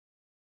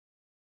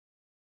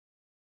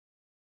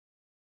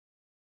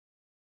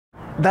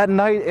that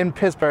night in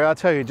Pittsburgh, I'll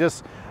tell you,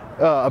 just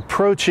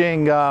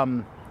approaching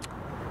the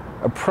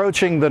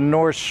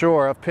North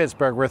Shore of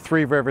Pittsburgh, where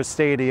Three Rivers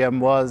Stadium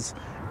was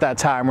that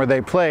time where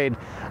they played,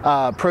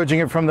 approaching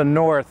it from the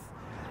north,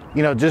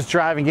 you know, just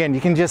driving in,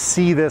 you can just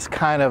see this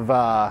kind of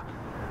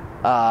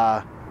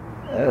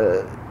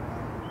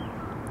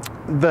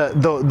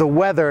the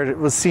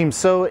weather seemed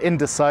so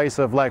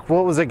indecisive. Like,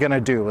 what was it going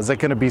to do? Was it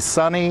going to be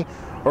sunny,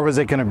 or was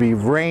it going to be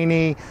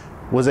rainy?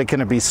 Was it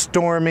going to be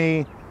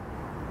stormy?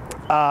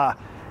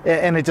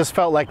 And it just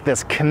felt like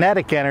this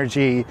kinetic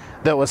energy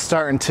that was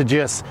starting to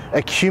just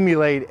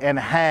accumulate and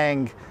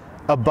hang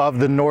above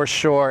the North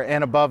Shore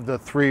and above the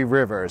Three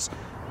Rivers,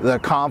 the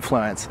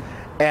confluence.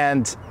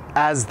 And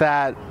as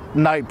that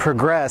night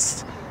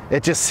progressed,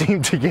 it just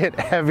seemed to get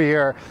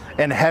heavier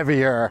and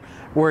heavier,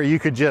 where you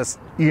could just,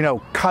 you know,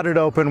 cut it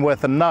open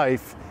with a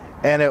knife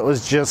and it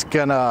was just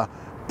gonna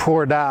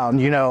pour down,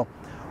 you know,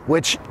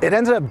 which it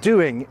ended up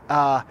doing.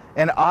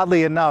 And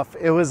oddly enough,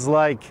 it was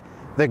like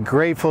the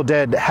Grateful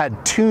Dead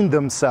had tuned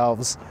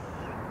themselves,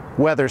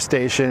 weather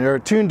station, or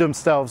tuned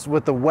themselves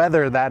with the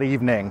weather that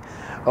evening.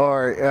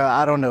 Or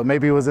I don't know,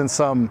 maybe it was in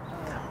some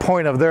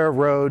point of their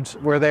road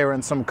where they were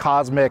in some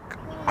cosmic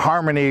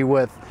harmony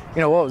with,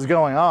 you know, what was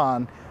going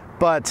on.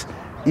 But,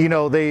 you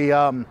know, they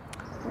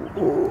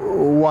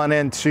went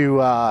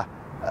into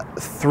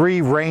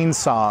 3 rain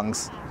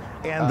songs,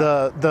 and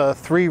the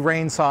 3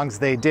 rain songs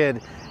they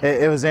did,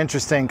 it was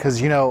interesting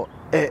because, you know,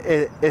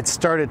 it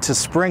started to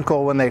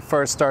sprinkle when they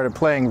first started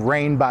playing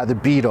Rain by the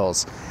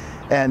Beatles.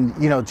 And,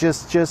 you know,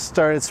 just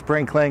started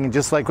sprinkling, and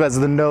just like as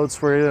the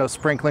notes were, you know,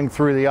 sprinkling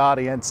through the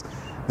audience,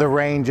 the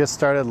rain just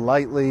started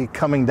lightly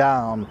coming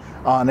down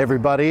on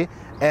everybody.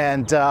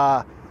 And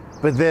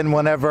but then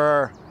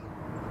whenever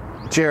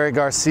Jerry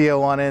Garcia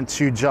went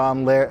into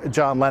John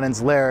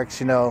Lennon's lyrics,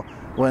 you know,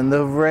 when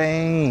the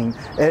rain,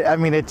 I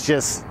mean, it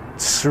just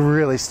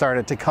really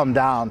started to come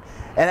down.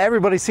 And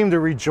everybody seemed to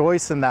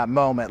rejoice in that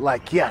moment,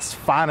 like, yes,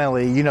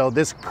 finally, you know,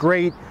 this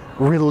great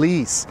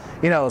release,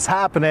 you know, is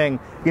happening,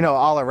 you know,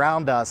 all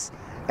around us.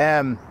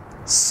 And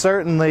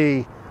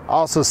certainly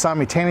also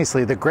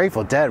simultaneously, the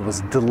Grateful Dead was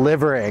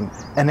delivering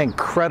an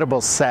incredible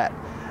set.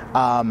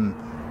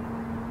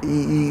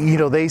 You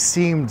know, they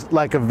seemed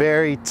like a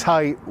very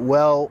tight,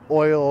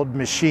 well-oiled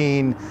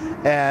machine,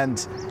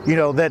 and, you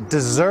know, that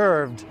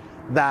deserved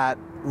that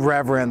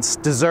reverence,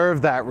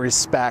 deserved that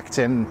respect.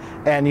 And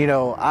you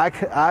know,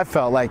 I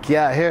felt like,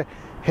 yeah,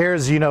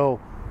 here's, you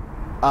know,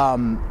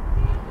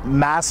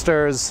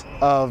 masters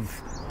of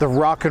the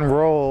rock and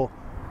roll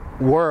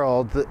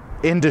world, the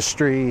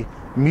industry,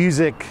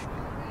 music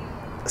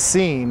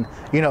scene,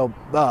 you know,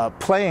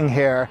 playing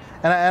here.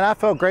 And I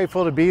felt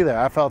grateful to be there.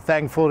 I felt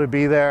thankful to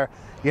be there.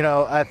 You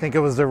know, I think it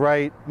was the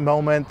right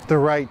moment, the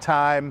right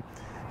time.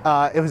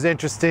 It was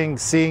interesting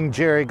seeing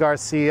Jerry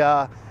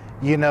Garcia,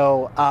 you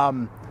know,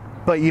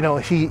 but, you know,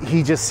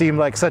 he just seemed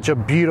like such a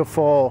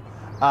beautiful,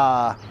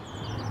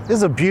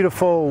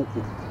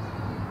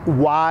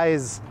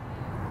 wise,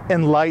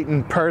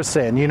 enlightened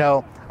person. You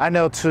know, I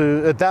know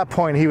at that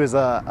point he was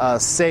a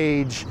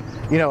sage,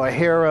 you know, a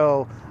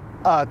hero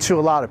to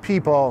a lot of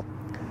people.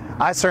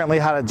 I certainly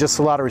had just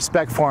a lot of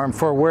respect for him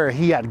for where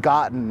he had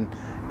gotten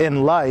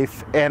in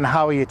life and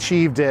how he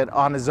achieved it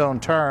on his own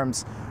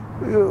terms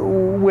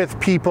with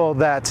people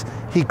that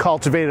he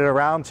cultivated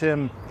around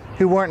him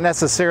who weren't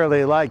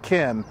necessarily like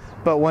him.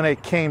 But when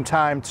it came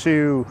time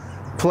to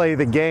play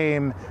the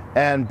game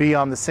and be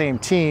on the same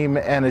team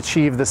and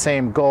achieve the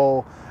same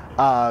goals,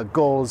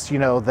 you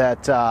know,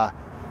 that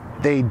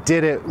they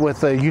did it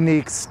with a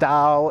unique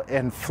style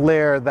and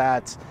flair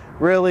that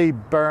really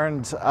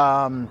burned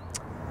an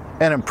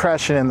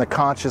impression in the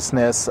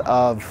consciousness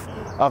of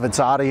its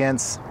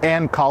audience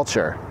and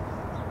culture.